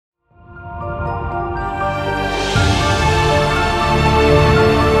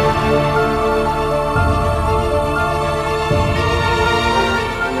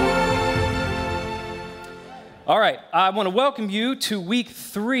want to welcome you to week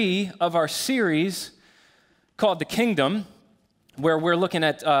 3 of our series called The Kingdom, where we're looking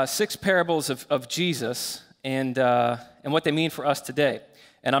at 6 parables of Jesus and what they mean for us today.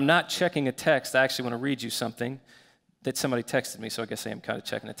 And I'm not checking a text. I actually want to read you something that somebody texted me, so I guess I am kind of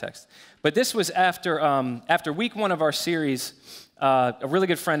checking a text. But this was after week 1 of our series. A really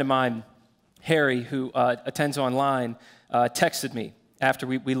good friend of mine, Harry, who attends online, texted me after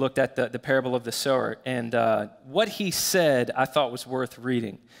we looked at the parable of the sower. And what he said I thought was worth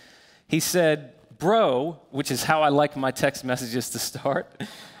reading. He said, bro, which is how I like my text messages to start.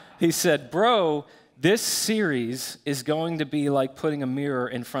 He said, bro, this series is going to be like putting a mirror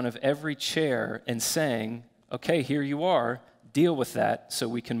in front of every chair and saying, okay, here you are, deal with that so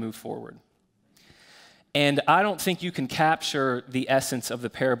we can move forward. And I don't think you can capture the essence of the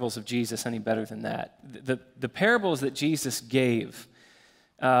parables of Jesus any better than that. The parables that Jesus gave,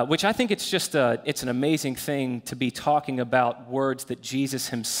 which I think it's an amazing thing to be talking about words that Jesus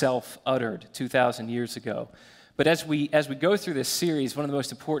himself uttered 2,000 years ago. But as we go through this series, one of the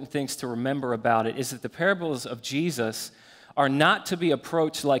most important things to remember about it is that the parables of Jesus are not to be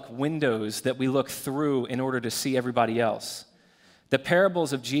approached like windows that we look through in order to see everybody else. The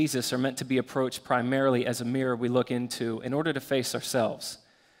parables of Jesus are meant to be approached primarily as a mirror we look into in order to face ourselves.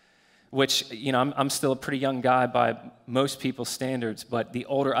 Which, you know, I'm still a pretty young guy by most people's standards, but the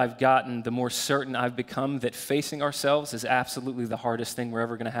older I've gotten, the more certain I've become that facing ourselves is absolutely the hardest thing we're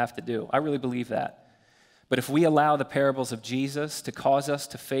ever going to have to do. I really believe that. But if we allow the parables of Jesus to cause us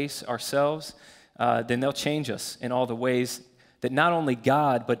to face ourselves, then they'll change us in all the ways that not only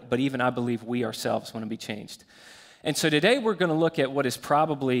God, but even I believe we ourselves want to be changed. And so today we're going to look at what is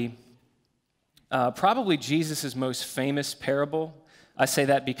probably Jesus' most famous parable. I say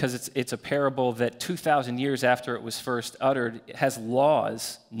that because it's a parable that 2,000 years after it was first uttered has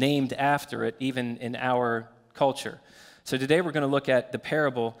laws named after it, even in our culture. So today we're going to look at the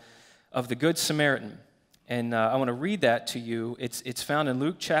parable of the Good Samaritan. And I want to read that to you. It's found in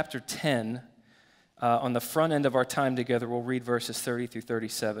Luke chapter 10. On the front end of our time together, we'll read verses 30 through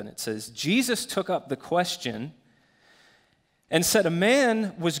 37. It says, Jesus took up the question and said, a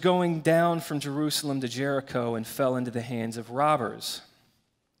man was going down from Jerusalem to Jericho and fell into the hands of robbers.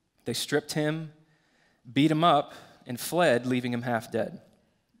 They stripped him, beat him up, and fled, leaving him half dead.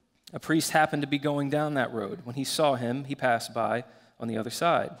 A priest happened to be going down that road. When he saw him, he passed by on the other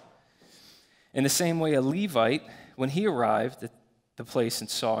side. In the same way, a Levite, when he arrived at the place and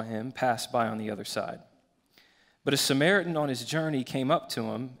saw him, passed by on the other side. But a Samaritan on his journey came up to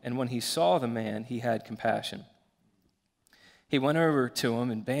him, and when he saw the man, he had compassion. He went over to him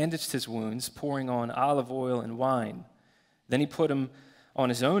and bandaged his wounds, pouring on olive oil and wine. Then he put him on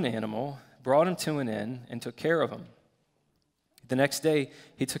his own animal, brought him to an inn, and took care of him. The next day,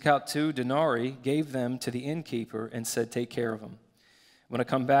 he took out 2 denarii, gave them to the innkeeper, and said, take care of him. When I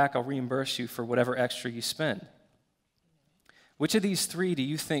come back, I'll reimburse you for whatever extra you spend. Which of these 3 do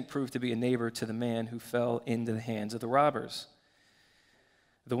you think proved to be a neighbor to the man who fell into the hands of the robbers?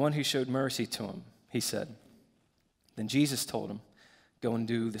 The one who showed mercy to him, he said. Then Jesus told him, go and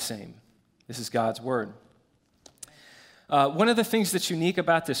do the same. This is God's word. One of the things that's unique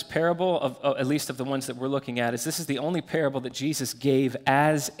about this parable, at least of the ones that we're looking at, is this is the only parable that Jesus gave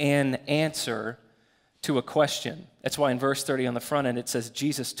as an answer to a question. That's why in verse 30 on the front end it says,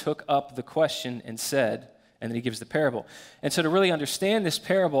 Jesus took up the question and said, and then he gives the parable. And so to really understand this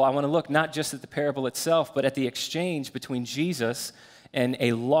parable, I want to look not just at the parable itself, but at the exchange between Jesus and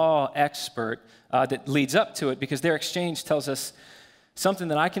a law expert that leads up to it, because their exchange tells us something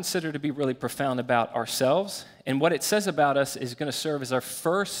that I consider to be really profound about ourselves. And what it says about us is going to serve as our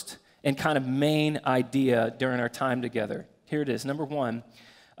first and kind of main idea during our time together. Here it is. Number 1,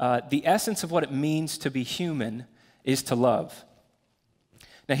 the essence of what it means to be human is to love.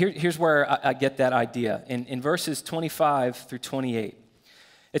 Now, here's where I get that idea. In verses 25 through 28,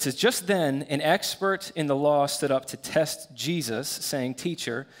 it says, just then an expert in the law stood up to test Jesus, saying,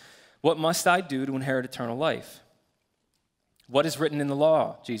 Teacher, what must I do to inherit eternal life? What is written in the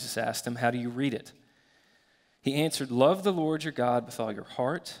law? Jesus asked him. How do you read it? He answered, love the Lord your God with all your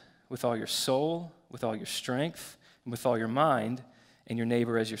heart, with all your soul, with all your strength, and with all your mind, and your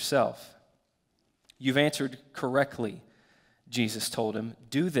neighbor as yourself. You've answered correctly, Jesus told him.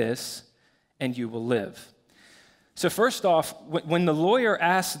 Do this, and you will live. So first off, when the lawyer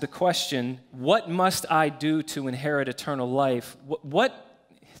asked the question, what must I do to inherit eternal life,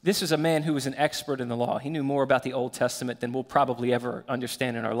 this is a man who was an expert in the law. He knew more about the Old Testament than we'll probably ever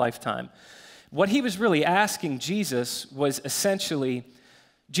understand in our lifetime. What he was really asking Jesus was essentially,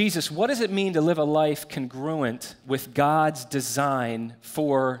 Jesus, what does it mean to live a life congruent with God's design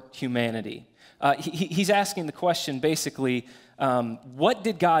for humanity? He's asking the question basically, what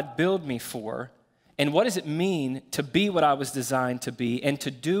did God build me for? And what does it mean to be what I was designed to be and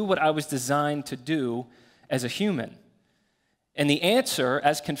to do what I was designed to do as a human? And the answer,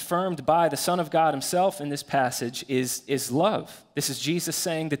 as confirmed by the Son of God himself in this passage, is love. This is Jesus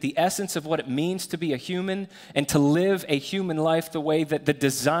saying that the essence of what it means to be a human and to live a human life the way that the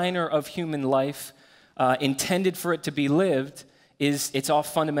designer of human life intended for it to be lived it's all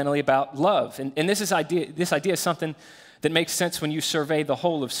fundamentally about love. And this idea is something that makes sense when you survey the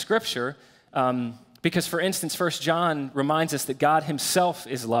whole of Scripture, because, for instance, 1 John reminds us that God himself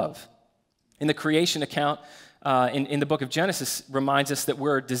is love. In the creation account, in the book of Genesis, reminds us that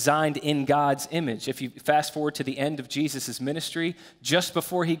we're designed in God's image. If you fast forward to the end of Jesus' ministry, just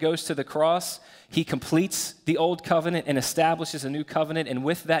before he goes to the cross, he completes the old covenant and establishes a new covenant. And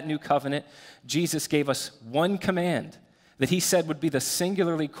with that new covenant, Jesus gave us one command that he said would be the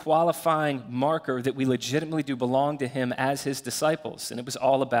singularly qualifying marker that we legitimately do belong to him as his disciples. And it was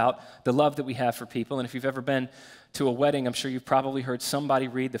all about the love that we have for people. And if you've ever been to a wedding, I'm sure you've probably heard somebody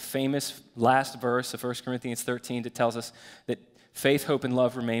read the famous last verse of 1 Corinthians 13 that tells us that faith, hope, and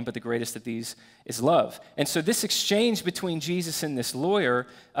love remain, but the greatest of these is love. And so this exchange between Jesus and this lawyer,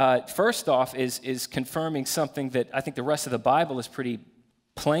 first off, is confirming something that I think the rest of the Bible is pretty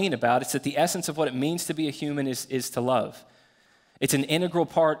plain about. It's that the essence of what it means to be a human is to love. It's an integral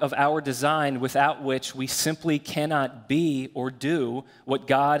part of our design without which we simply cannot be or do what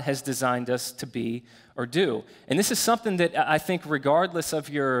God has designed us to be or do. And this is something that I think regardless of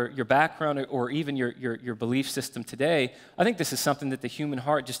your background or even your belief system today, I think this is something that the human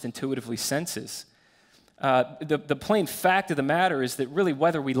heart just intuitively senses. The plain fact of the matter is that really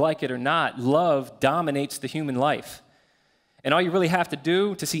whether we like it or not, love dominates the human life. And all you really have to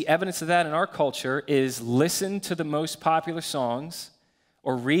do to see evidence of that in our culture is listen to the most popular songs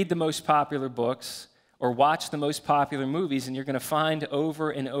or read the most popular books or watch the most popular movies, and you're going to find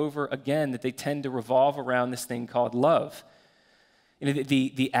over and over again that they tend to revolve around this thing called love. You know,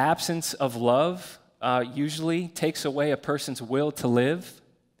 the absence of love usually takes away a person's will to live.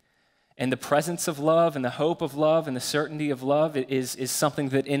 And the presence of love and the hope of love and the certainty of love is something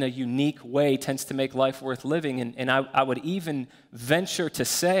that in a unique way tends to make life worth living. And I would even venture to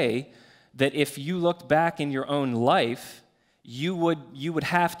say that if you looked back in your own life, you would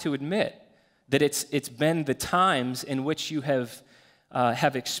have to admit that it's been the times in which you have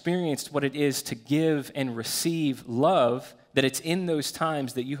experienced what it is to give and receive love, that it's in those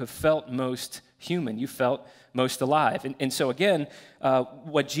times that you have felt most human, you felt most alive. And so again,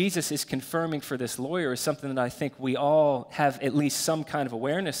 what Jesus is confirming for this lawyer is something that I think we all have at least some kind of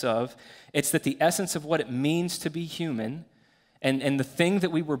awareness of. It's that the essence of what it means to be human and the thing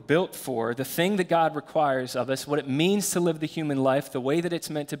that we were built for, the thing that God requires of us, what it means to live the human life, the way that it's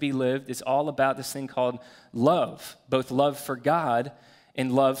meant to be lived, is all about this thing called love, both love for God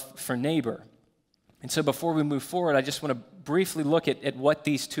and love for neighbor. And so before we move forward, I just want to briefly look at what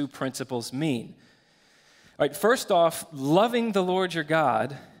these two principles mean. All right, first off, loving the Lord your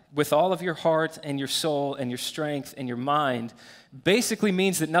God with all of your heart and your soul and your strength and your mind basically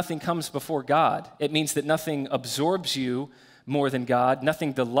means that nothing comes before God. It means that nothing absorbs you more than God,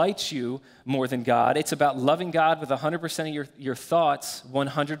 nothing delights you more than God. It's about loving God with 100% of your thoughts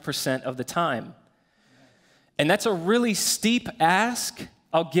 100% of the time. And that's a really steep ask,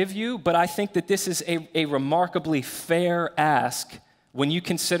 I'll give you, but I think that this is a remarkably fair ask when you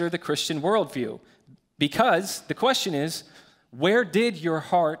consider the Christian worldview. Because the question is, where did your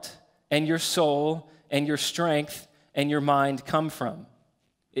heart and your soul and your strength and your mind come from?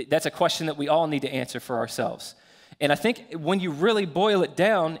 That's a question that we all need to answer for ourselves. And I think when you really boil it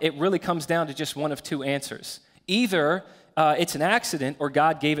down, it really comes down to just one of two answers. Either it's an accident or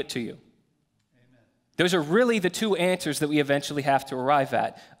God gave it to you. Amen. Those are really the two answers that we eventually have to arrive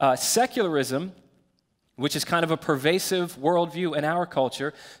at. Secularism, which is kind of a pervasive worldview in our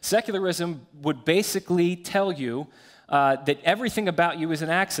culture, secularism would basically tell you that everything about you is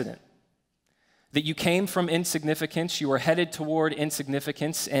an accident, that you came from insignificance, you are headed toward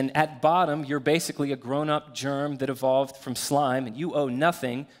insignificance, and at bottom, you're basically a grown-up germ that evolved from slime, and you owe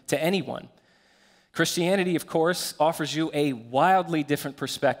nothing to anyone. Christianity, of course, offers you a wildly different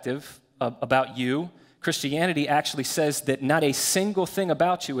perspective about you. Christianity actually says that not a single thing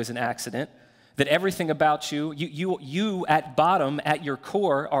about you is an accident, that everything about you at bottom, at your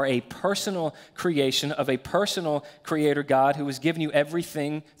core, are a personal creation of a personal creator God who has given you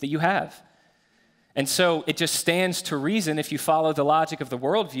everything that you have. And so it just stands to reason, if you follow the logic of the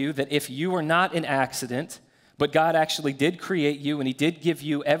worldview, that if you are not an accident, but God actually did create you and he did give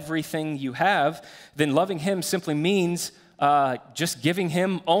you everything you have, then loving him simply means just giving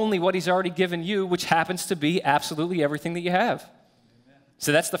him only what he's already given you, which happens to be absolutely everything that you have. Amen.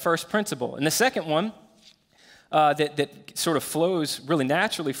 So that's the first principle. And the second one that sort of flows really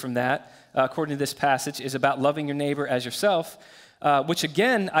naturally from that, according to this passage, is about loving your neighbor as yourself, which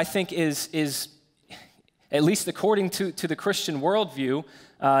again, I think is at least according to the Christian worldview,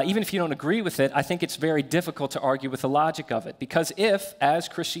 even if you don't agree with it, I think it's very difficult to argue with the logic of it. Because if, as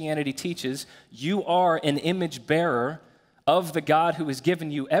Christianity teaches, you are an image bearer of the God who has given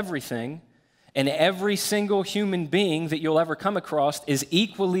you everything, and every single human being that you'll ever come across is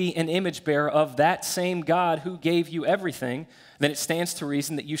equally an image bearer of that same God who gave you everything, then it stands to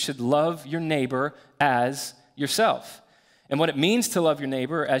reason that you should love your neighbor as yourself. And what it means to love your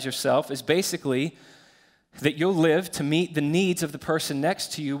neighbor as yourself is basically that you'll live to meet the needs of the person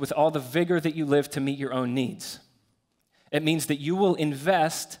next to you with all the vigor that you live to meet your own needs. It means that you will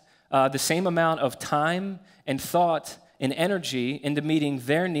invest the same amount of time and thought and energy into meeting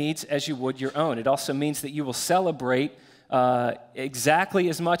their needs as you would your own. It also means that you will celebrate exactly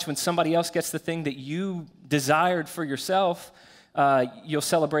as much when somebody else gets the thing that you desired for yourself. You'll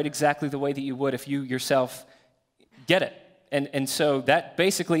celebrate exactly the way that you would if you yourself get it. And so that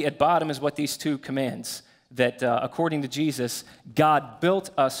basically at bottom is what these two commands that according to Jesus, God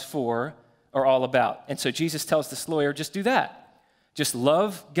built us for are all about. And so Jesus tells this lawyer, just do that. Just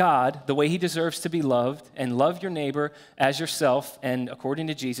love God the way he deserves to be loved and love your neighbor as yourself, and according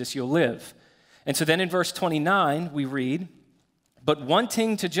to Jesus, you'll live. And so then in verse 29, we read, but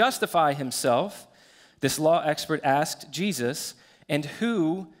wanting to justify himself, this law expert asked Jesus, and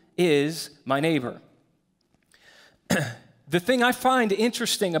who is my neighbor? The thing I find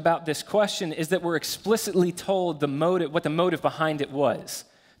interesting about this question is that we're explicitly told what the motive behind it was.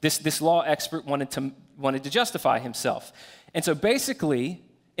 This law expert wanted to justify himself. And so basically,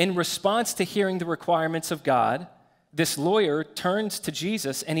 in response to hearing the requirements of God, this lawyer turns to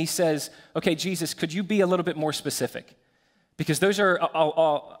Jesus and he says, okay, Jesus, could you be a little bit more specific? Because those are,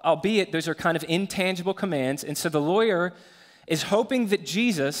 albeit those are kind of intangible commands. And so the lawyer is hoping that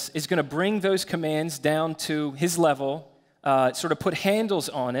Jesus is going to bring those commands down to his level, sort of put handles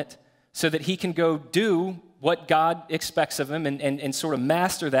on it so that he can go do what God expects of him and sort of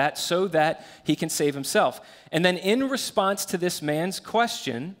master that so that he can save himself. And then in response to this man's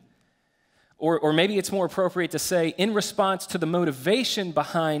question, or maybe it's more appropriate to say, in response to the motivation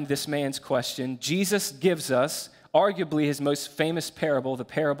behind this man's question, Jesus gives us arguably his most famous parable, the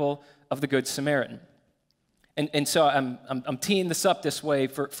parable of the Good Samaritan. And so I'm teeing this up this way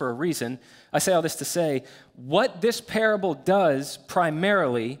for a reason. I say all this to say, what this parable does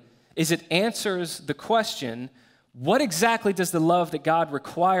primarily is it answers the question, what exactly does the love that God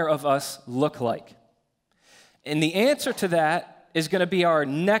require of us look like? And the answer to that is going to be our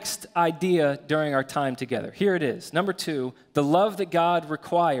next idea during our time together. Here it is. Number 2, the love that God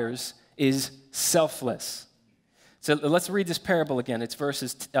requires is selfless. So let's read this parable again. It's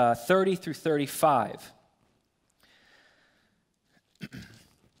verses 30 through 35.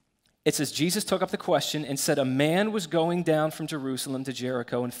 It says, Jesus took up the question and said, a man was going down from Jerusalem to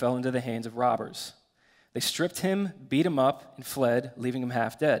Jericho and fell into the hands of robbers. They stripped him, beat him up, and fled, leaving him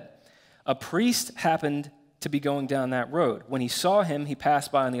half dead. A priest happened to be going down that road. When he saw him, he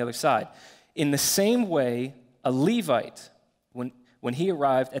passed by on the other side. In the same way, a Levite, when he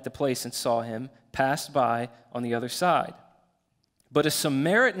arrived at the place and saw him, passed by on the other side. But a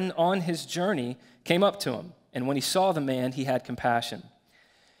Samaritan on his journey came up to him, and when he saw the man, he had compassion.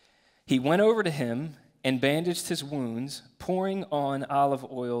 He went over to him and bandaged his wounds, pouring on olive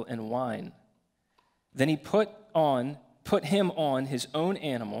oil and wine. Then he put him on his own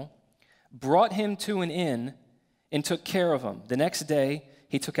animal, brought him to an inn, and took care of him. The next day,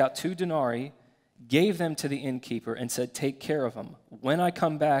 he took out 2 denarii, gave them to the innkeeper, and said, take care of him. When I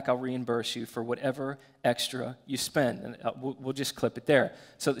come back, I'll reimburse you for whatever extra you spend. And we'll just clip it there.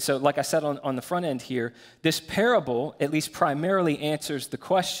 So like I said on the front end here, this parable at least primarily answers the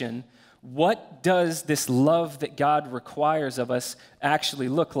question, what does this love that God requires of us actually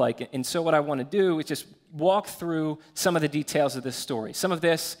look like? And so what I want to do is just walk through some of the details of this story. Some of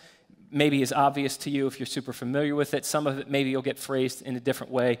this maybe is obvious to you if you're super familiar with it. Some of it maybe you'll get phrased in a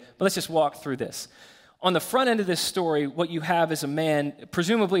different way. But let's just walk through this. On the front end of this story, what you have is a man,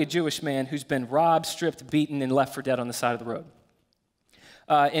 presumably a Jewish man, who's been robbed, stripped, beaten, and left for dead on the side of the road.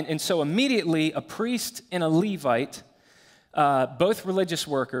 And so immediately, a priest and a Levite, both religious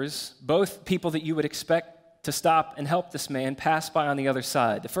workers, both people that you would expect to stop and help this man, pass by on the other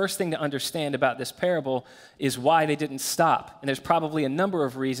side. The first thing to understand about this parable is why they didn't stop. And there's probably a number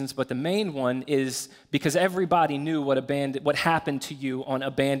of reasons, but the main one is because everybody knew what happened to you on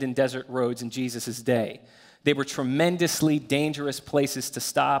abandoned desert roads in Jesus' day. They were tremendously dangerous places to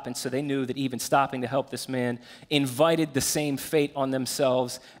stop, and so they knew that even stopping to help this man invited the same fate on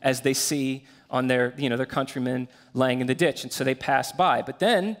themselves as they see on their countrymen laying in the ditch, and so they passed by. But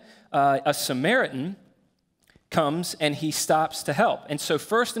then a Samaritan comes and he stops to help. And so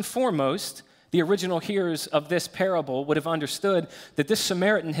first and foremost, the original hearers of this parable would have understood that this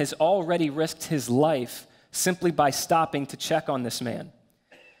Samaritan has already risked his life simply by stopping to check on this man.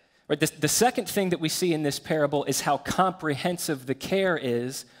 Right, the second thing that we see in this parable is how comprehensive the care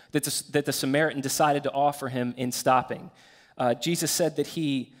is that the Samaritan decided to offer him in stopping. Jesus said that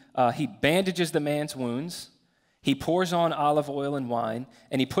he bandages the man's wounds, he pours on olive oil and wine,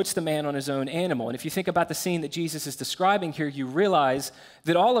 and he puts the man on his own animal. And if you think about the scene that Jesus is describing here, you realize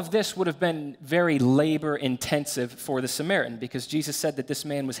that all of this would have been very labor-intensive for the Samaritan, because Jesus said that this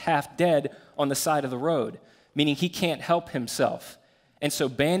man was half dead on the side of the road, meaning he can't help himself. And so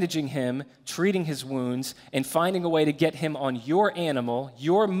bandaging him, treating his wounds, and finding a way to get him on your animal,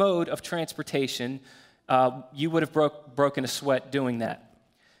 your mode of transportation, you would have broken a sweat doing that.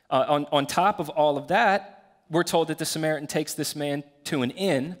 On top of all of that, we're told that the Samaritan takes this man to an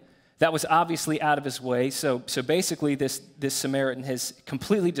inn. That was obviously out of his way. So basically, this Samaritan has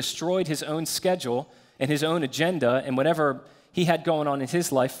completely destroyed his own schedule and his own agenda and whatever he had going on in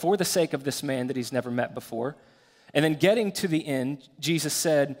his life for the sake of this man that he's never met before. And then getting to the inn, Jesus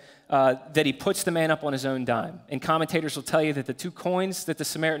said that he puts the man up on his own dime. And commentators will tell you that the 2 coins that the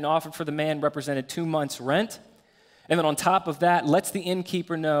Samaritan offered for the man represented 2 months' rent. And then on top of that, lets the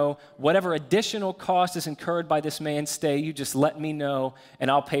innkeeper know whatever additional cost is incurred by this man's stay, you just let me know,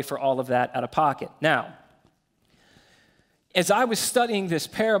 and I'll pay for all of that out of pocket. Now, as I was studying this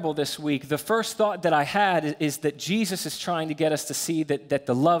parable this week, the first thought that I had is that Jesus is trying to get us to see that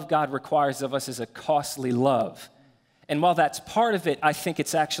the love God requires of us is a costly love. And while that's part of it, I think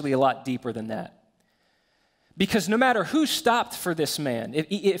it's actually a lot deeper than that. Because no matter who stopped for this man,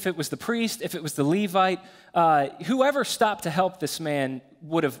 if it was the priest, if it was the Levite, whoever stopped to help this man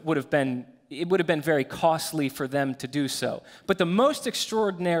would have been very costly for them to do so. But the most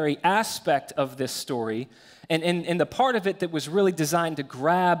extraordinary aspect of this story, and the part of it that was really designed to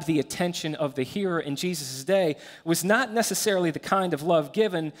grab the attention of the hearer in Jesus' day, was not necessarily the kind of love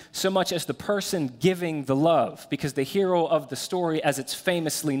given so much as the person giving the love, because the hero of the story, as it's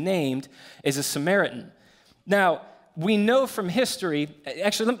famously named, is a Samaritan. Now, we know from history,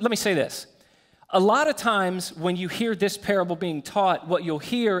 actually, let me say this. A lot of times when you hear this parable being taught, what you'll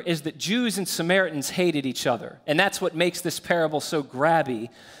hear is that Jews and Samaritans hated each other, and that's what makes this parable so grabby.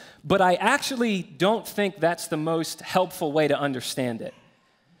 But I actually don't think that's the most helpful way to understand it.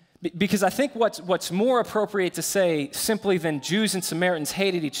 Because I think what's more appropriate to say simply than Jews and Samaritans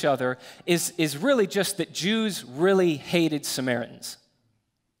hated each other is really just that Jews really hated Samaritans.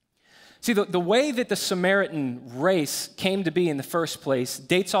 See, the way that the Samaritan race came to be in the first place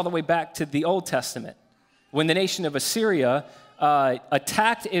dates all the way back to the Old Testament, when the nation of Assyria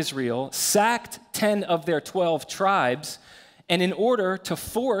attacked Israel, sacked 10 of their 12 tribes, and in order to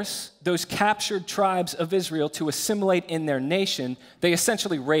force those captured tribes of Israel to assimilate in their nation, they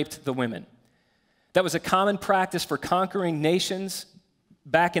essentially raped the women. That was a common practice for conquering nations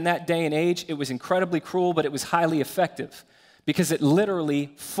back in that day and age. It was incredibly cruel, but it was highly effective, because it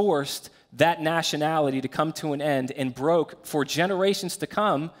literally forced that nationality to come to an end and broke, for generations to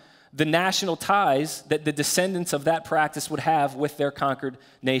come, the national ties that the descendants of that practice would have with their conquered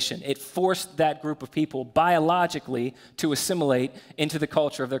nation. It forced that group of people biologically to assimilate into the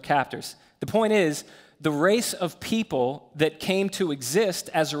culture of their captors. The point is, the race of people that came to exist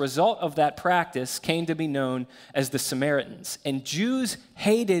as a result of that practice came to be known as the Samaritans. And Jews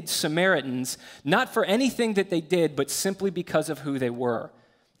hated Samaritans not for anything that they did, but simply because of who they were.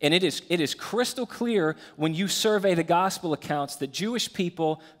 And it is crystal clear when you survey the gospel accounts that Jewish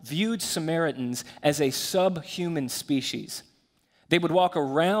people viewed Samaritans as a subhuman species. They would walk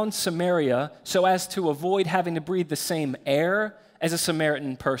around Samaria so as to avoid having to breathe the same air as a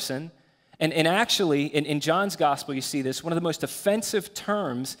Samaritan person. And actually, in John's gospel, you see this, one of the most offensive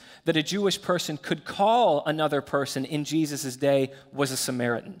terms that a Jewish person could call another person in Jesus' day was a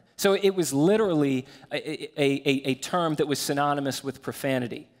Samaritan. So it was literally a term that was synonymous with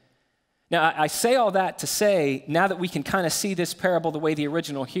profanity. Now, I say all that to say, now that we can kind of see this parable the way the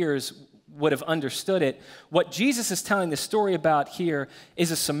original hearers would have understood it, what Jesus is telling the story about here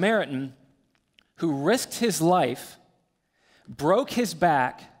is a Samaritan who risked his life, broke his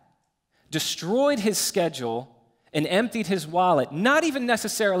back, destroyed his schedule, and emptied his wallet, not even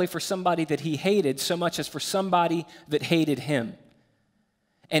necessarily for somebody that he hated so much as for somebody that hated him.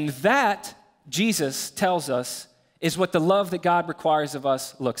 And that, Jesus tells us, is what the love that God requires of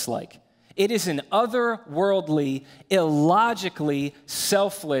us looks like. It is an otherworldly, illogically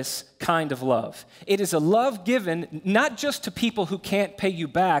selfless kind of love. It is a love given not just to people who can't pay you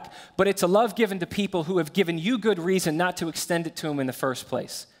back, but it's a love given to people who have given you good reason not to extend it to them in the first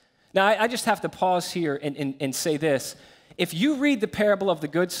place. Now, I just have to pause here and say this. If you read the parable of the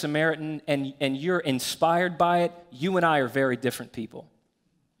Good Samaritan and you're inspired by it, you and I are very different people.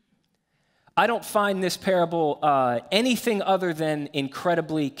 I don't find this parable anything other than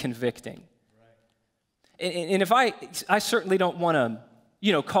incredibly convicting. And if I certainly don't want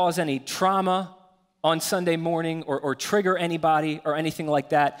to, cause any trauma on Sunday morning or trigger anybody or anything like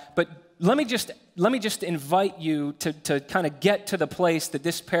that. But let me just invite you to kind of get to the place that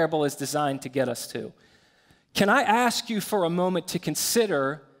this parable is designed to get us to. Can I ask you for a moment to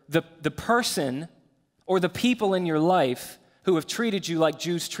consider the person or the people in your life who have treated you like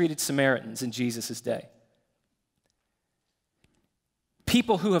Jews treated Samaritans in Jesus' day?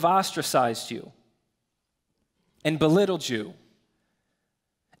 People who have ostracized you and belittled you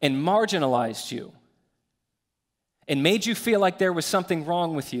and marginalized you and made you feel like there was something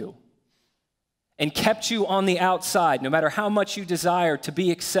wrong with you and kept you on the outside, no matter how much you desire to be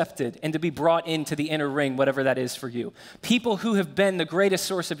accepted and to be brought into the inner ring, whatever that is for you. People who have been the greatest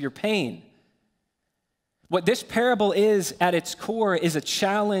source of your pain. What this parable is at its core is a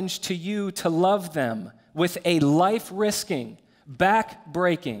challenge to you to love them with a life-risking,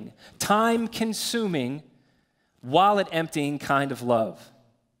 back-breaking, time-consuming, wallet-emptying kind of love.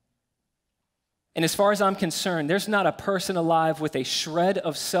 And as far as I'm concerned, there's not a person alive with a shred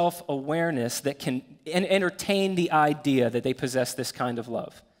of self-awareness that can entertain the idea that they possess this kind of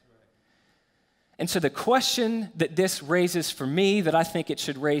love. And so the question that this raises for me, that I think it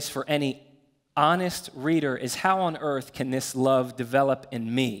should raise for any honest reader, is how on earth can this love develop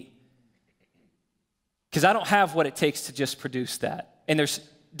in me? Because I don't have what it takes to just produce that. And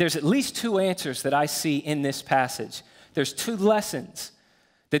there's at least two answers that I see in this passage. There's two lessons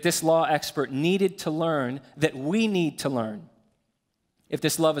that this law expert needed to learn, that we need to learn, if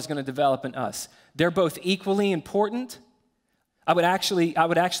this love is going to develop in us. They're both equally important. I would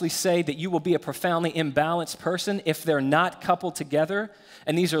actually say that you will be a profoundly imbalanced person if they're not coupled together.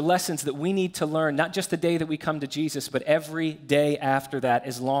 And these are lessons that we need to learn, not just the day that we come to Jesus, but every day after that,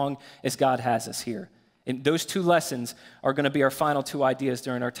 as long as God has us here. And those two lessons are going to be our final two ideas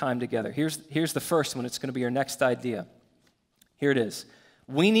during our time together. Here's the first one. It's going to be our next idea. Here it is.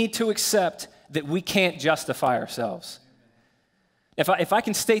 We need to accept that we can't justify ourselves. If I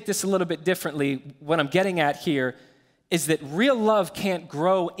can state this a little bit differently, what I'm getting at here is that real love can't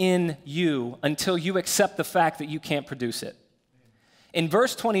grow in you until you accept the fact that you can't produce it. In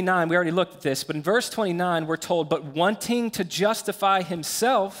verse 29, we already looked at this, but in verse 29, we're told, but wanting to justify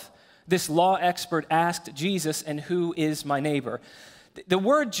himself, this law expert asked Jesus, and who is my neighbor? The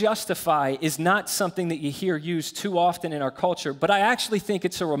word justify is not something that you hear used too often in our culture, but I actually think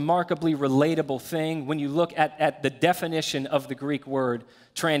it's a remarkably relatable thing when you look at the definition of the Greek word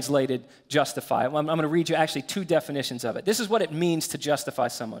translated justify. I'm going to read you actually two definitions of it. This is what it means to justify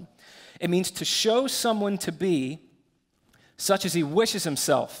someone. It means to show someone to be such as he wishes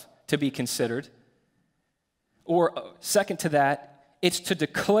himself to be considered. Or second to that, it's to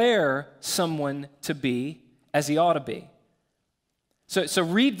declare someone to be as he ought to be. So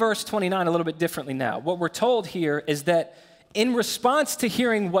read verse 29 a little bit differently now. What we're told here is that in response to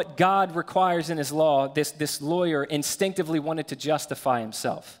hearing what God requires in his law, this lawyer instinctively wanted to justify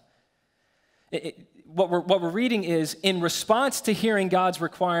himself. What we're reading is, in response to hearing God's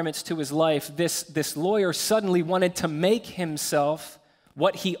requirements to his life, this lawyer suddenly wanted to make himself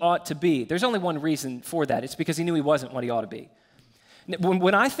what he ought to be. There's only one reason for that. It's because he knew he wasn't what he ought to be.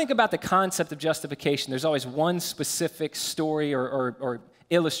 When I think about the concept of justification, there's always one specific story or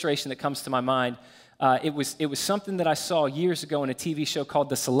illustration that comes to my mind. It was something that I saw years ago in a TV show called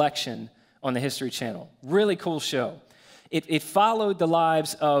The Selection on the History Channel. Really cool show. It followed the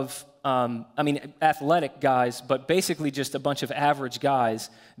lives of, athletic guys, but basically just a bunch of average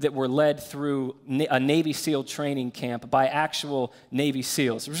guys that were led through a Navy SEAL training camp by actual Navy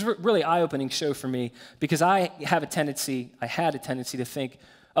SEALs. It was a really eye-opening show for me because I had a tendency to think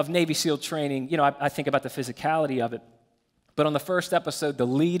of Navy SEAL training. I think about the physicality of it. But on the first episode, the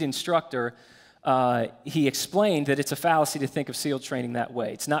lead instructor, he explained that it's a fallacy to think of SEAL training that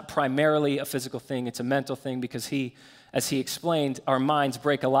way. It's not primarily a physical thing, it's a mental thing because as he explained, our minds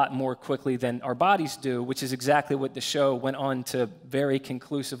break a lot more quickly than our bodies do, which is exactly what the show went on to very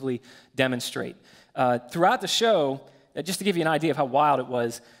conclusively demonstrate. Throughout the show, just to give you an idea of how wild it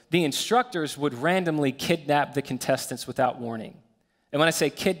was, the instructors would randomly kidnap the contestants without warning. And when I say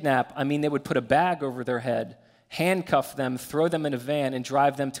kidnap, I mean they would put a bag over their head, handcuff them, throw them in a van, and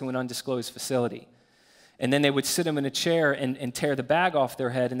drive them to an undisclosed facility. And then they would sit them in a chair and tear the bag off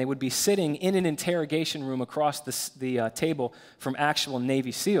their head, and they would be sitting in an interrogation room across the table from actual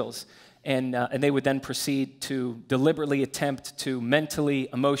Navy SEALs. And they would then proceed to deliberately attempt to mentally,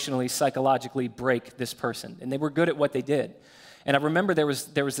 emotionally, psychologically break this person. And they were good at what they did. And I remember there was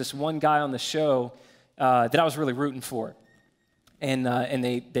this one guy on the show that I was really rooting for. And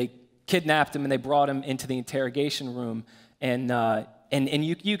they kidnapped him, and they brought him into the interrogation room. And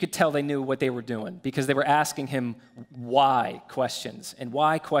you could tell they knew what they were doing, because they were asking him why questions. And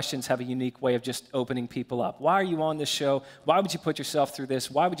why questions have a unique way of just opening people up. Why are you on this show? Why would you put yourself through this?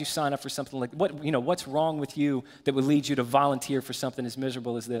 Why would you sign up for something like what's wrong with you that would lead you to volunteer for something as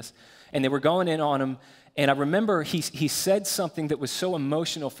miserable as this? And they were going in on him. And I remember he said something that was so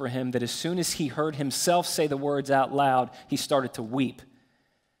emotional for him that as soon as he heard himself say the words out loud, he started to weep,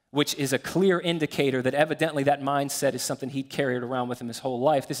 which is a clear indicator that evidently that mindset is something he'd carried around with him his whole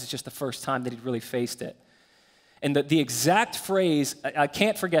life. This is just the first time that he'd really faced it. And the exact phrase, I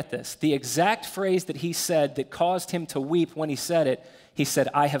can't forget this, the exact phrase that he said that caused him to weep when he said it, he said,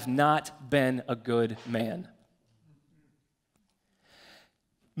 "I have not been a good man."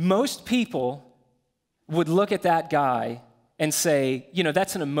 Most people would look at that guy and say,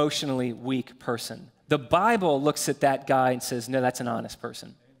 that's an emotionally weak person. The Bible looks at that guy and says, no, that's an honest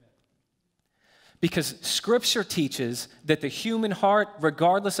person. Because Scripture teaches that the human heart,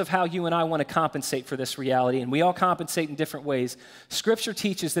 regardless of how you and I want to compensate for this reality, and we all compensate in different ways, Scripture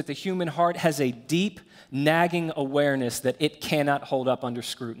teaches that the human heart has a deep, nagging awareness that it cannot hold up under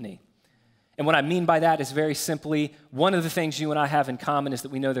scrutiny. And what I mean by that is very simply, one of the things you and I have in common is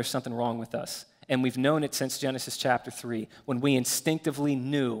that we know there's something wrong with us. And we've known it since Genesis chapter 3, when we instinctively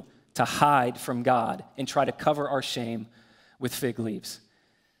knew to hide from God and try to cover our shame with fig leaves.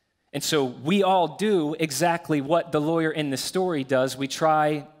 And so we all do exactly what the lawyer in the story does. We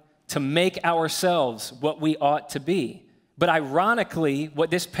try to make ourselves what we ought to be. But ironically,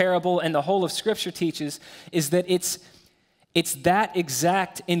 what this parable and the whole of Scripture teaches is that it's that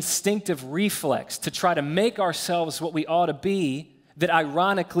exact instinctive reflex to try to make ourselves what we ought to be that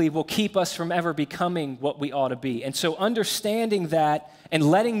ironically will keep us from ever becoming what we ought to be. And so understanding that and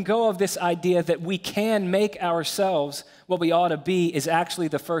letting go of this idea that we can make ourselves what we ought to be is actually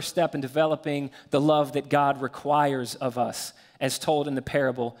the first step in developing the love that God requires of us, as told in the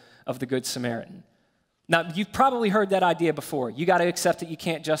parable of the Good Samaritan. Now, you've probably heard that idea before. You got to accept that you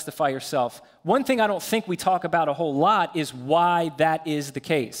can't justify yourself. One thing I don't think we talk about a whole lot is why that is the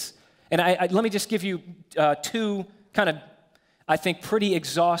case. And let me just give you two kind of, I think, pretty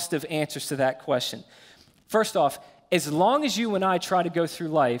exhaustive answers to that question. First off, as long as you and I try to go through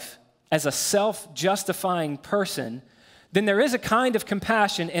life as a self-justifying person, then there is a kind of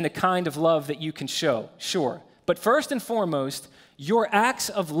compassion and a kind of love that you can show, sure. But first and foremost, your acts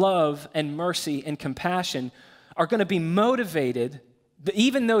of love and mercy and compassion are going to be motivated,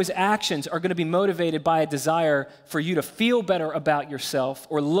 even those actions are going to be motivated by a desire for you to feel better about yourself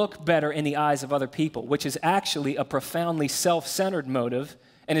or look better in the eyes of other people, which is actually a profoundly self-centered motive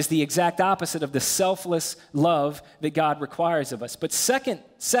and is the exact opposite of the selfless love that God requires of us. But second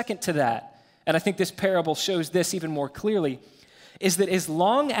to that, and I think this parable shows this even more clearly, is that as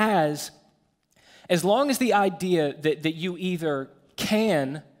long as the idea that you either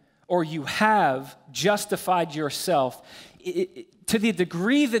can or you have justified yourself, to the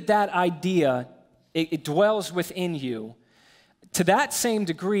degree that idea it dwells within you, to that same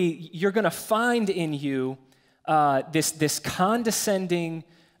degree, you're going to find in you this condescending,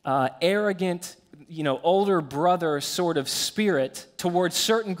 arrogant, older brother sort of spirit towards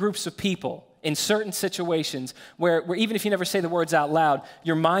certain groups of people in certain situations where even if you never say the words out loud,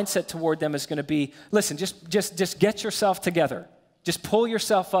 your mindset toward them is going to be, listen, just get yourself together. Just pull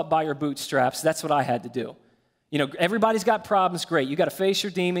yourself up by your bootstraps. That's what I had to do. Everybody's got problems, great. You got to face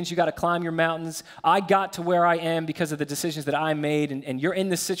your demons. You got to climb your mountains. I got to where I am because of the decisions that I made, and you're in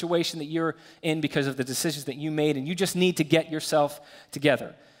the situation that you're in because of the decisions that you made, and you just need to get yourself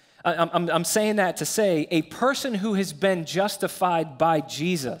together. I'm saying that to say a person who has been justified by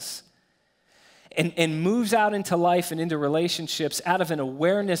Jesus and moves out into life and into relationships out of an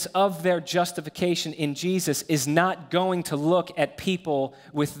awareness of their justification in Jesus is not going to look at people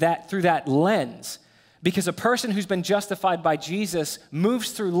through that lens. Because a person who's been justified by Jesus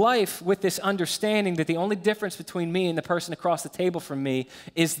moves through life with this understanding that the only difference between me and the person across the table from me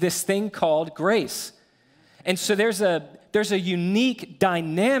is this thing called grace. And so there's a unique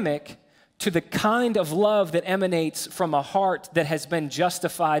dynamic to the kind of love that emanates from a heart that has been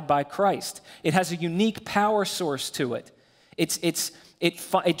justified by Christ. It has a unique power source to it. It's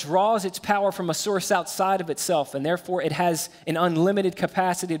It draws its power from a source outside of itself, and therefore it has an unlimited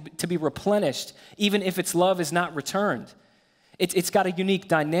capacity to be replenished, even if its love is not returned. It's got a unique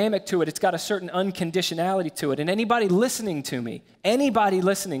dynamic to it. It's got a certain unconditionality to it. And anybody listening to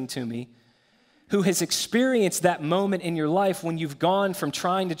me who has experienced that moment in your life when you've gone from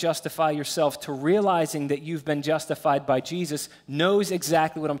trying to justify yourself to realizing that you've been justified by Jesus knows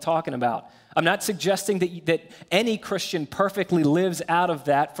exactly what I'm talking about. I'm not suggesting that any Christian perfectly lives out of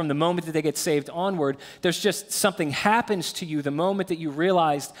that from the moment that they get saved onward. There's just something happens to you the moment that you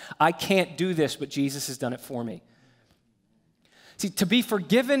realized, I can't do this, but Jesus has done it for me. See, to be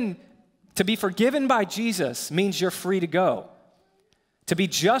forgiven by Jesus means you're free to go. To be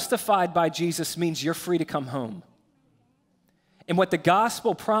justified by Jesus means you're free to come home. And what the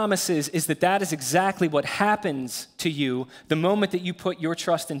gospel promises is that is exactly what happens to you the moment that you put your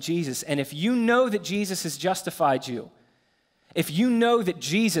trust in Jesus. And if you know that Jesus has justified you, if you know that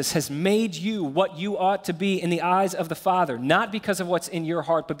Jesus has made you what you ought to be in the eyes of the Father, not because of what's in your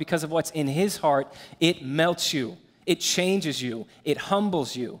heart, but because of what's in his heart, it melts you, it changes you, it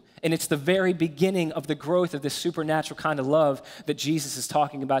humbles you. And it's the very beginning of the growth of this supernatural kind of love that Jesus is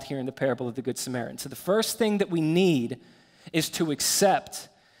talking about here in the parable of the Good Samaritan. So the first thing that we need is to accept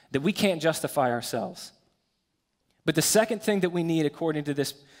that we can't justify ourselves. But the second thing that we need, according to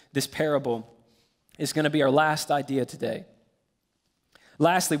this parable, is going to be our last idea today.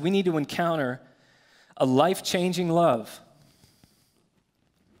 Lastly, we need to encounter a life-changing love.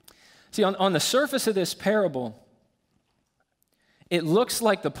 See, on the surface of this parable, it looks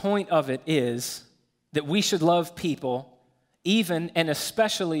like the point of it is that we should love people, even and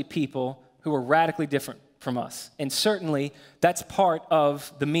especially people who are radically different from us. And certainly, that's part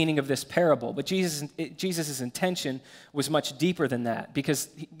of the meaning of this parable. But Jesus' intention was much deeper than that, because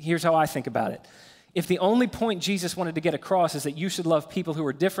here's how I think about it. If the only point Jesus wanted to get across is that you should love people who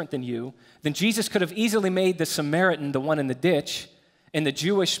are different than you, then Jesus could have easily made the Samaritan the one in the ditch, and the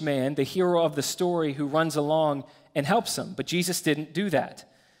Jewish man the hero of the story who runs along and helps them. But Jesus didn't do that.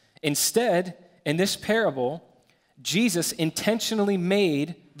 Instead, in this parable, Jesus intentionally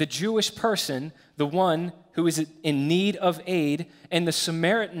made the Jewish person the one who is in need of aid, and the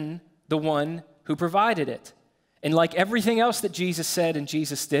Samaritan the one who provided it. And like everything else that Jesus said and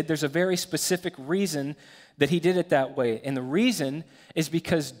Jesus did, there's a very specific reason that he did it that way. And the reason is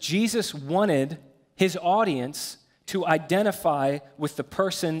because Jesus wanted his audience to identify with the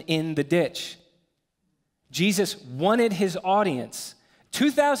person in the ditch. Jesus wanted his audience.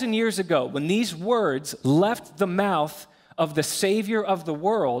 2,000 years ago, when these words left the mouth of the Savior of the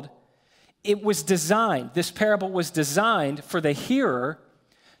world, this parable was designed for the hearer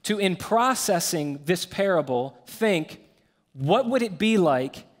to, in processing this parable, think, what would it be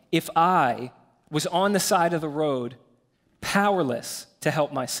like if I was on the side of the road, powerless to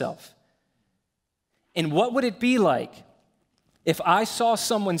help myself? And what would it be like if I saw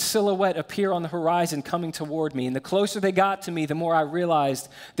someone's silhouette appear on the horizon coming toward me, and the closer they got to me, the more I realized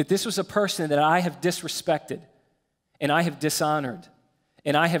that this was a person that I have disrespected, and I have dishonored,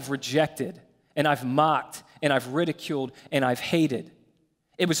 and I have rejected, and I've mocked, and I've ridiculed, and I've hated.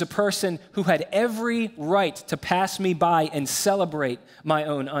 It was a person who had every right to pass me by and celebrate my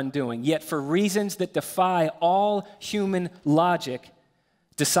own undoing, yet for reasons that defy all human logic,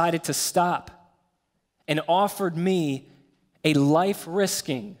 decided to stop and offered me a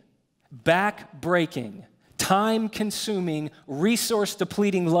life-risking, back-breaking, time-consuming,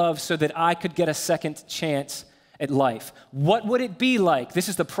 resource-depleting love so that I could get a second chance at life. What would it be like? This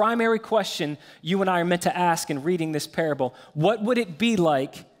is the primary question you and I are meant to ask in reading this parable. What would it be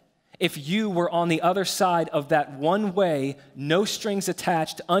like if you were on the other side of that one-way, no strings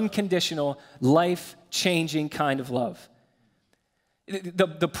attached, unconditional, life-changing kind of love?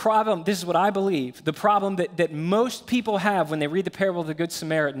 The problem, this is what I believe, the problem that most people have when they read the parable of the Good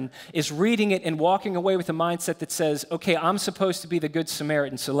Samaritan is reading it and walking away with a mindset that says, okay, I'm supposed to be the Good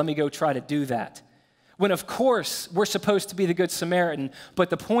Samaritan, so let me go try to do that. When of course we're supposed to be the Good Samaritan, but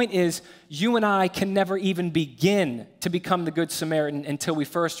the point is you and I can never even begin to become the Good Samaritan until we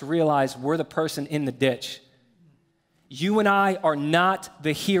first realize we're the person in the ditch. You and I are not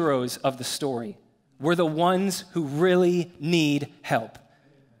the heroes of the story. We're the ones who really need help.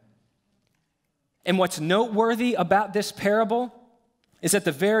 And what's noteworthy about this parable is at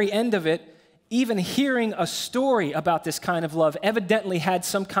the very end of it, even hearing a story about this kind of love evidently had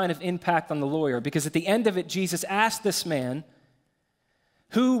some kind of impact on the lawyer, because at the end of it, Jesus asked this man,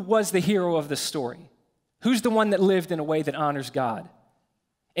 who was the hero of the story? Who's the one that lived in a way that honors God?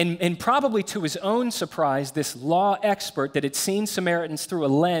 And probably to his own surprise, this law expert that had seen Samaritans through a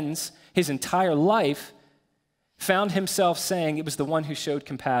lens his entire life found himself saying, it was the one who showed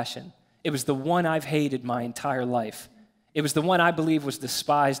compassion. It was the one I've hated my entire life. It was the one I believe was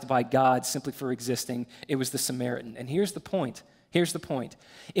despised by God simply for existing. It was the Samaritan. And here's the point. Here's the point.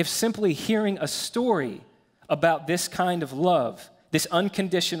 If simply hearing a story about this kind of love, this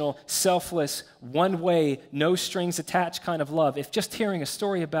unconditional, selfless, one-way, no strings attached kind of love, if just hearing a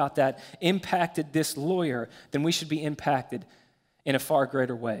story about that impacted this lawyer, then we should be impacted in a far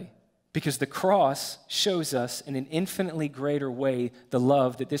greater way. Because the cross shows us in an infinitely greater way the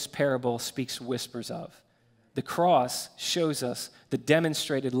love that this parable speaks whispers of. The cross shows us the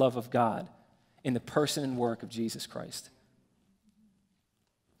demonstrated love of God in the person and work of Jesus Christ.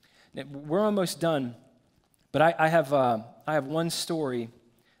 Now, we're almost done, but I have one story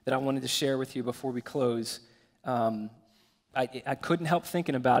that I wanted to share with you before we close. I couldn't help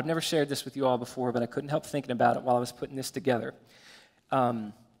thinking about it. I've never shared this with you all before, but I couldn't help thinking about it while I was putting this together.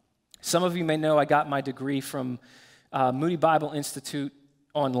 Some of you may know I got my degree from Moody Bible Institute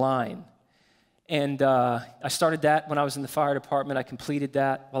online. And I started that when I was in the fire department. I completed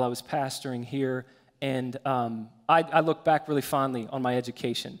that while I was pastoring here. And I look back really fondly on my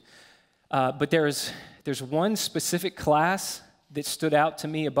education. But there's one specific class that stood out to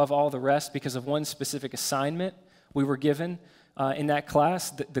me above all the rest because of one specific assignment we were given in that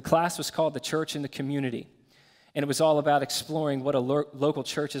class. The class was called The Church in the Community. And it was all about exploring what a local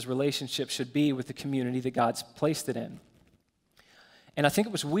church's relationship should be with the community that God's placed it in. And I think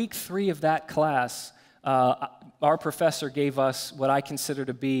it was week 3 of that class, our professor gave us what I consider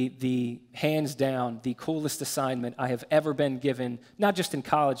to be the, hands down, the coolest assignment I have ever been given, not just in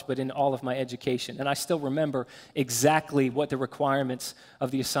college, but in all of my education. And I still remember exactly what the requirements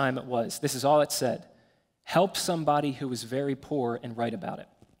of the assignment was. This is all it said. Help somebody who is very poor and write about it.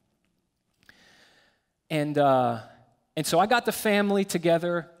 And so I got the family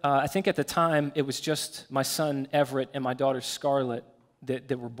together. I think at the time it was just my son Everett and my daughter Scarlett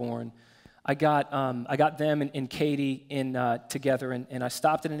that were born. I got them and Katie together, and I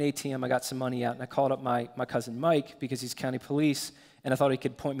stopped at an ATM. I got some money out, and I called up my cousin Mike because he's county police, and I thought he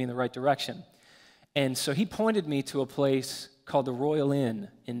could point me in the right direction. And so he pointed me to a place called the Royal Inn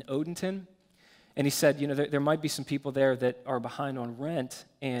in Odenton. And he said, there might be some people there that are behind on rent,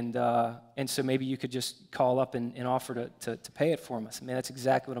 and so maybe you could just call up and offer to pay it for them. I said, man, that's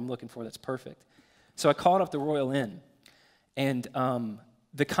exactly what I'm looking for. That's perfect. So I called up the Royal Inn, and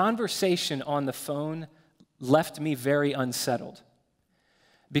the conversation on the phone left me very unsettled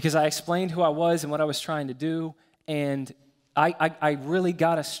because I explained who I was and what I was trying to do, and I really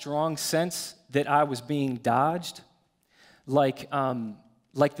got a strong sense that I was being dodged, like on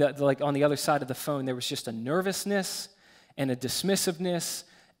the other side of the phone, there was just a nervousness and a dismissiveness,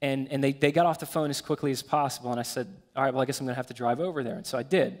 and they got off the phone as quickly as possible, and I said, all right, well, I guess I'm going to have to drive over there, and so I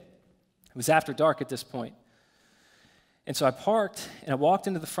did. It was after dark at this point. And so I parked, and I walked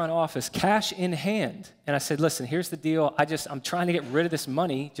into the front office, cash in hand, and I said, listen, here's the deal. I'm trying to get rid of this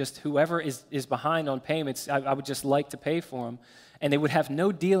money. Just whoever is behind on payments, I would just like to pay for them. And they would have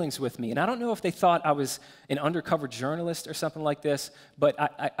no dealings with me. And I don't know if they thought I was an undercover journalist or something like this, but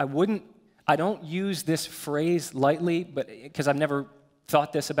I don't use this phrase lightly, but because I've never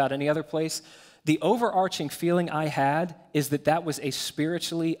thought this about any other place. The overarching feeling I had is that was a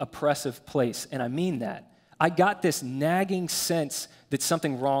spiritually oppressive place, and I mean that. I got this nagging sense that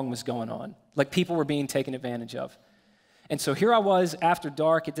something wrong was going on, like people were being taken advantage of. And so here I was after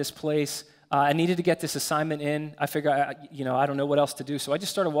dark at this place. I needed to get this assignment in. I figured, I don't know what else to do, so I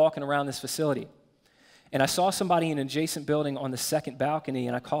just started walking around this facility. And I saw somebody in an adjacent building on the second balcony,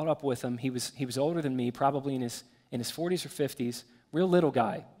 and I caught up with him. He was older than me, probably in his 40s or 50s, real little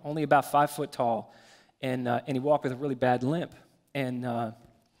guy, only about 5 foot tall, and he walked with a really bad limp. And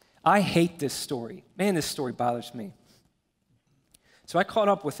I hate this story. Man, this story bothers me. So I caught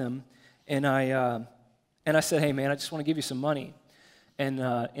up with him, and I said, hey, man, I just want to give you some money.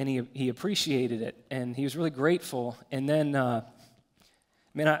 And he appreciated it, and he was really grateful. And then,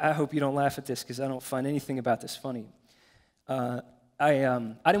 man, I hope you don't laugh at this because I don't find anything about this funny. I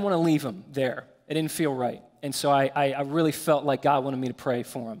didn't want to leave him there. It didn't feel right. And so I really felt like God wanted me to pray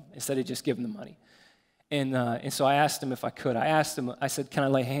for him instead of just giving the money. And so I asked him if I could. I said, can I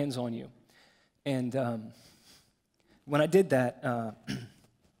lay hands on you? And when I did that,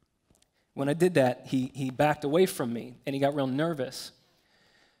 he backed away from me, and he got real nervous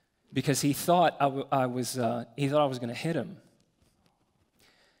because he thought I was going to hit him.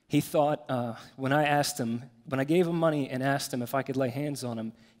 He thought when I gave him money and asked him if I could lay hands on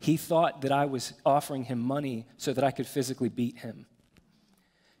him, he thought that I was offering him money so that I could physically beat him.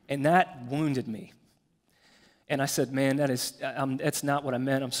 And that wounded me. And I said, man, that's not what I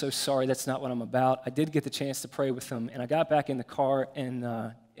meant. I'm so sorry. That's not what I'm about. I did get the chance to pray with him. And I got back in the car, and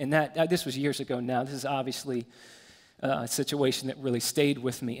this was years ago now. This is obviously a situation that really stayed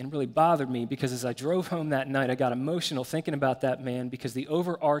with me and really bothered me, because as I drove home that night, I got emotional thinking about that man, because the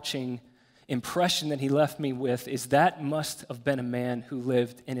overarching impression that he left me with is that must have been a man who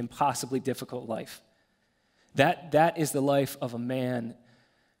lived an impossibly difficult life. That is the life of a man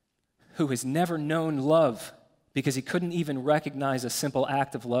who has never known love, because he couldn't even recognize a simple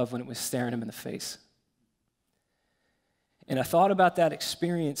act of love when it was staring him in the face. And I thought about that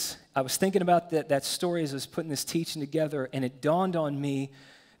experience. I was thinking about that story as I was putting this teaching together, and it dawned on me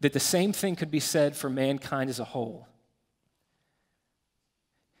that the same thing could be said for mankind as a whole.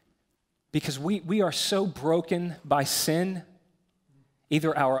 Because we are so broken by sin,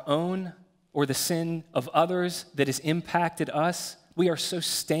 either our own or the sin of others that has impacted us. We are so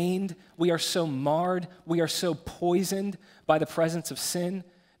stained, we are so marred, we are so poisoned by the presence of sin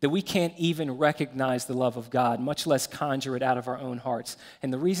that we can't even recognize the love of God, much less conjure it out of our own hearts.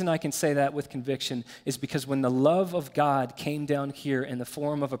 And the reason I can say that with conviction is because when the love of God came down here in the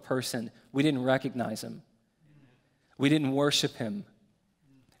form of a person, we didn't recognize him. We didn't worship him.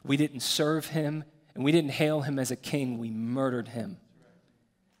 We didn't serve him, and we didn't hail him as a king. We murdered him.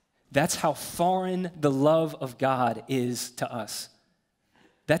 That's how foreign the love of God is to us.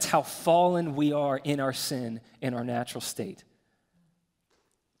 That's how fallen we are in our sin, in our natural state.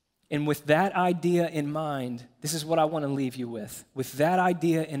 And with that idea in mind, this is what I want to leave you with. With that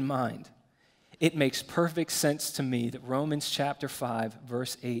idea in mind, it makes perfect sense to me that Romans chapter 5,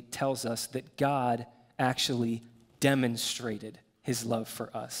 verse 8 tells us that God actually demonstrated his love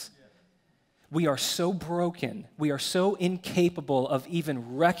for us. We are so broken, we are so incapable of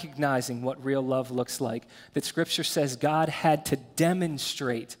even recognizing what real love looks like, that Scripture says God had to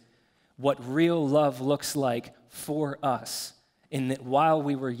demonstrate what real love looks like for us, in that while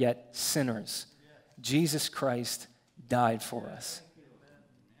we were yet sinners, Jesus Christ died for us.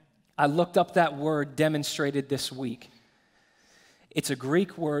 I looked up that word demonstrated this week. It's a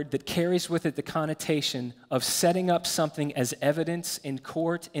Greek word that carries with it the connotation of setting up something as evidence in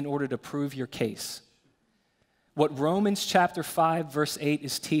court in order to prove your case. What Romans chapter 5, verse 8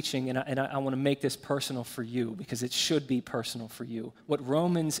 is teaching, and I want to make this personal for you because it should be personal for you. What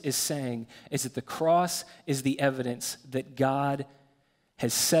Romans is saying is that the cross is the evidence that God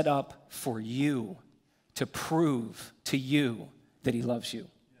has set up for you to prove to you that he loves you.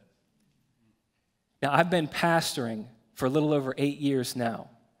 Now, I've been pastoring for a little over 8 years now,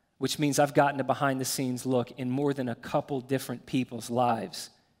 which means I've gotten a behind-the-scenes look in more than a couple different people's lives.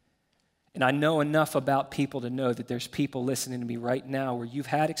 And I know enough about people to know that there's people listening to me right now where you've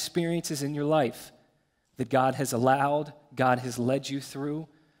had experiences in your life that God has allowed, God has led you through.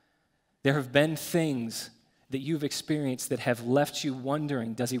 There have been things that you've experienced that have left you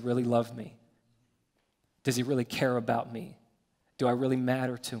wondering, does he really love me? Does he really care about me? Do I really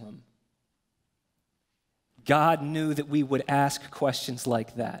matter to him? God knew that we would ask questions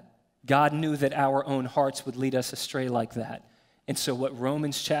like that. God knew that our own hearts would lead us astray like that. And so what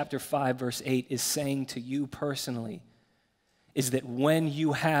Romans chapter 5, verse 8 is saying to you personally is that when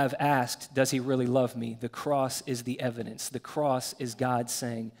you have asked, does he really love me? The cross is the evidence. The cross is God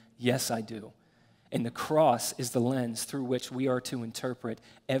saying, yes, I do. And the cross is the lens through which we are to interpret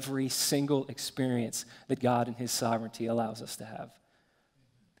every single experience that God in his sovereignty allows us to have.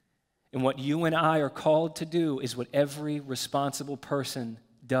 And what you and I are called to do is what every responsible person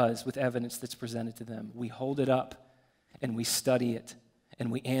does with evidence that's presented to them. We hold it up and we study it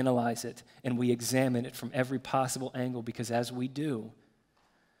and we analyze it and we examine it from every possible angle, because as we do,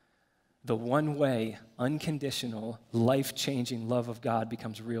 the one-way, unconditional, life-changing love of God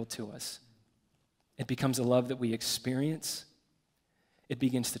becomes real to us. It becomes a love that we experience. It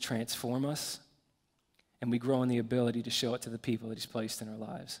begins to transform us, and we grow in the ability to show it to the people that he's placed in our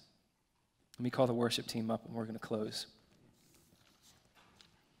lives. Let me call the worship team up, and we're going to close.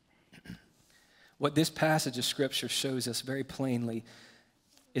 What this passage of Scripture shows us very plainly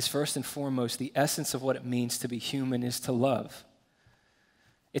is, first and foremost, the essence of what it means to be human is to love.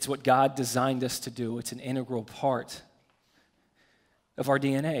 It's what God designed us to do. It's an integral part of our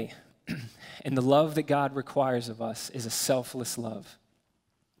DNA. And the love that God requires of us is a selfless love,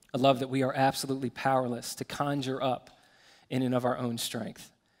 a love that we are absolutely powerless to conjure up in and of our own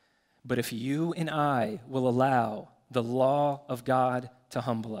strength. But if you and I will allow the law of God to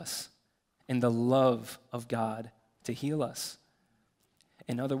humble us and the love of God to heal us,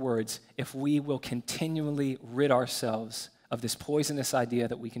 in other words, if we will continually rid ourselves of this poisonous idea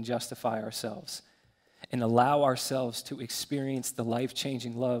that we can justify ourselves and allow ourselves to experience the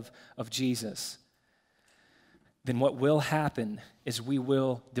life-changing love of Jesus, then what will happen is we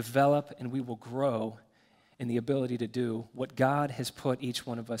will develop and we will grow in the ability to do what God has put each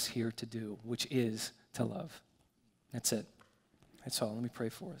one of us here to do, which is to love. That's it. That's all. Let me pray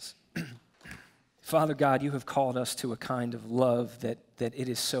for us. Father God, you have called us to a kind of love that it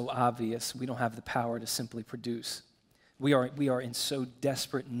is so obvious we don't have the power to simply produce. We are in so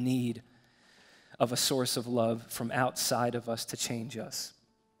desperate need of a source of love from outside of us to change us.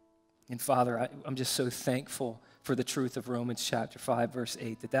 And Father, I'm just so thankful for the truth of Romans chapter 5, verse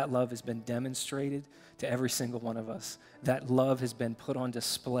 8, that love has been demonstrated to every single one of us. That love has been put on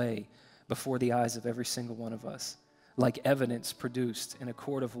display before the eyes of every single one of us, like evidence produced in a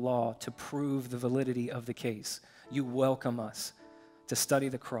court of law to prove the validity of the case. You welcome us to study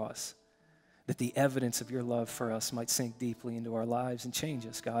the cross, that the evidence of your love for us might sink deeply into our lives and change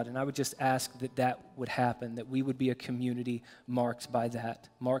us, God. And I would just ask that would happen, that we would be a community marked by that,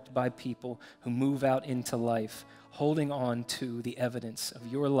 marked by people who move out into life, holding on to the evidence of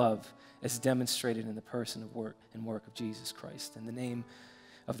your love as demonstrated in the person and work of Jesus Christ. In the name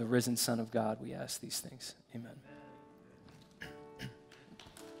of the risen Son of God, we ask these things. Amen.